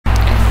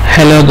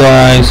Hello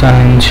guys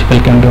and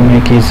welcome to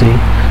Make Easy,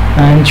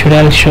 and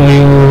today I'll show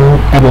you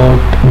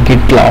about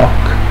git log.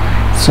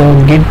 So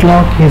git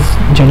log is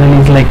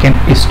generally like an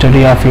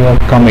history of your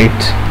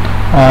commits.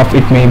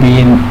 It may be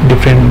in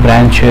different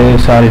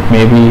branches or it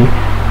may be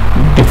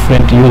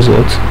different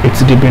users.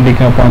 It's depending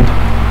upon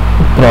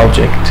the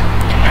project.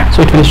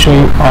 So it will show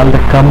you all the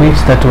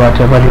commits that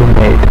whatever you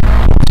made.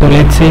 So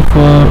let's say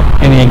for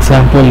any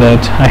example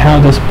that I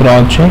have this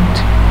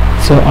project.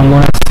 So I'm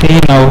going to see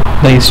now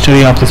the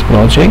history of this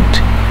project.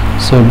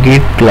 So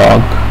git log.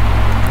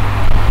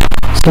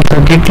 So the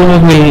git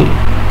log will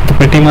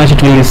pretty much it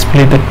will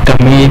display the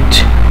commit,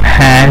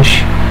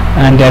 hash,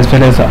 and as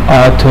well as the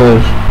author.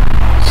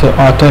 So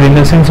author in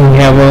the sense we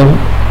have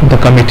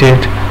the committed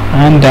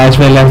and as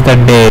well as the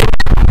date.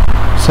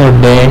 So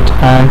date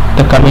and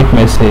the commit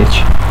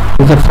message.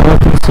 So the four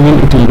things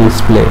it will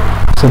display.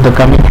 So the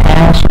commit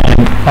hash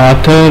and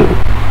author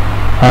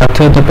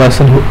the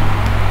person who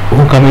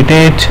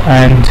committed,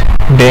 and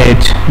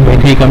date when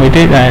he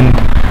committed, and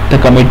the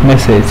commit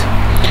message.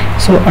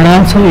 So and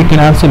also you can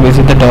also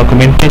visit the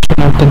documentation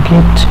of the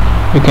git.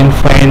 You can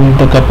find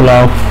the couple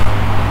of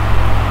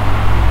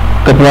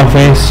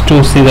ways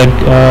to see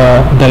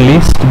the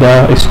list,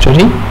 the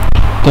history.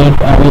 That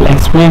I will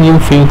explain you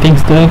few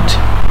things that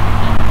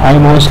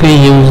I'm mostly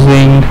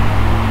using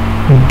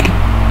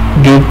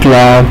git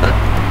log.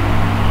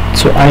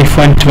 So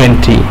iPhone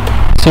 20.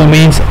 So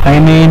means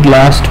I need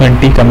last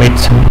 20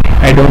 commits.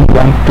 I don't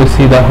want to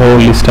see the whole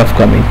list of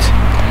commits.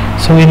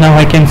 So now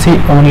I can see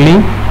only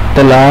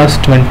the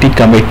last 20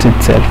 commits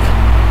itself.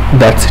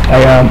 That's it.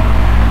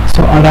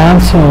 So and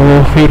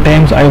also few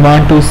times I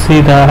want to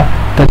see the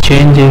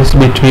changes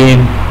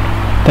between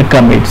the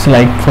commits.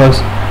 Like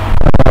first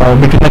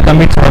between the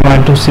commits I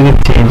want to see the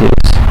changes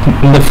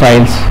in the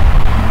files.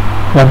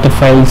 What the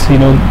files,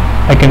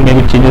 I can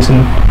maybe changes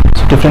in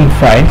different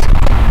files,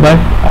 but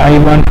I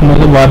want to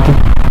know what the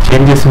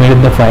changes made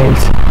in the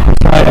files.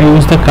 So I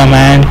use the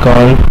command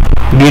called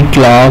git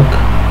log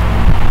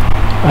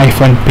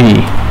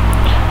 -p.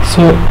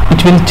 So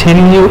it will tell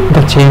you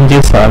the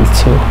changes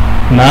also,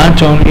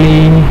 not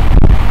only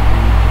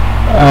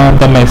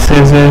the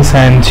messages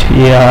and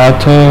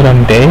author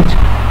and date.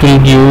 It will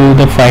give you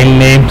the file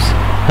names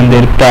and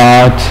their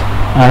paths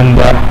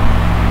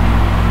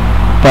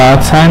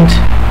and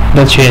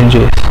the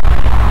changes.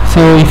 So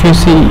if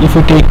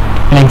you take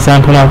an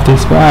example of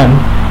this one,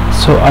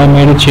 so I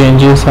made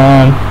changes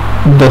on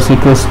the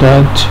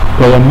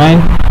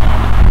secrets.government,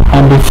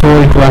 and before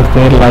it was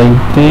there like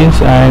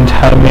this, and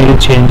I made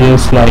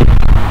changes like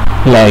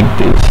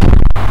this.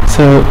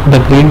 So the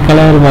green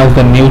color was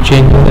the new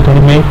changes that I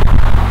made,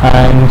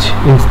 and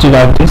instead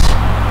of this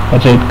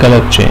red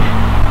color change,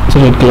 so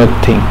red color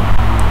thing.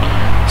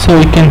 So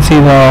you can see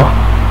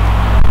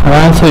and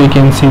also you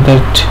can see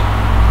that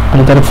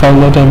another file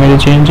that I made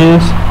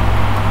changes,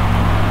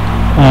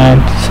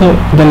 and so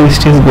the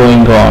list is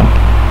going on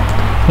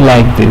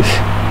like this.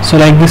 So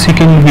like this you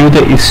can view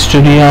the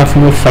history of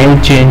your file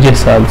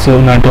changes also,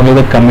 not only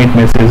the commit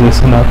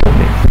messages, not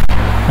only.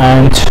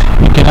 And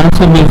you can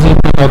also visit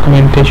the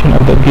documentation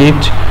of the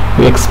git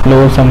to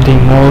explore something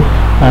more,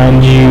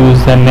 and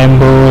use the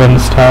number and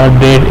start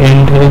date,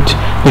 end date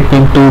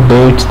between two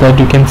dates that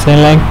you can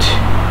select,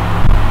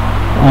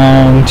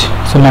 and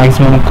so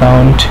maximum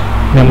count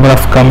number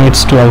of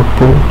commits to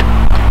output.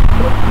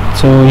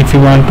 So if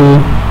you want to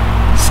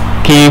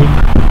skip,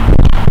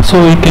 so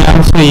you can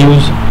also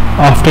use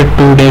after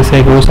 2 days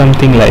ago,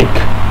 something like.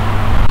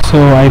 So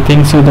I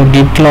think so the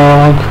git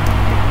log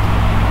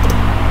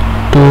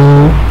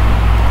 2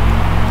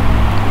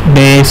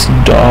 days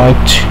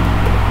dot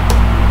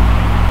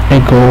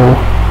ago.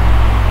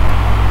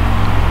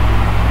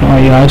 Now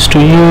I have to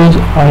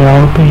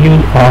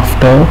use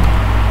after.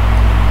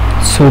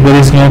 So there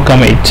is no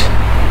commit.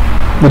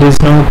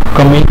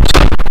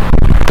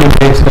 2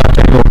 days dot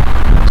ago.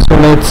 So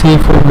let's see,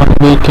 for 1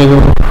 week ago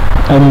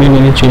I made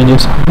any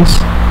changes on this.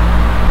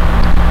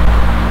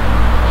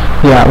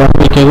 Yeah, 1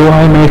 week ago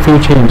I made few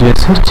changes.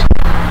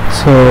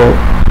 So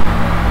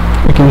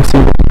you can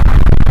see the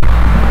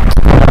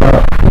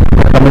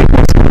commit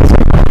messages.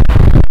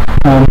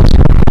 And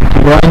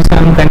guys,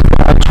 and thanks for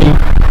watching,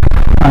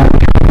 and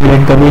if you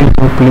like the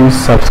video please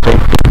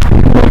subscribe to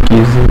Make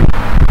Easy.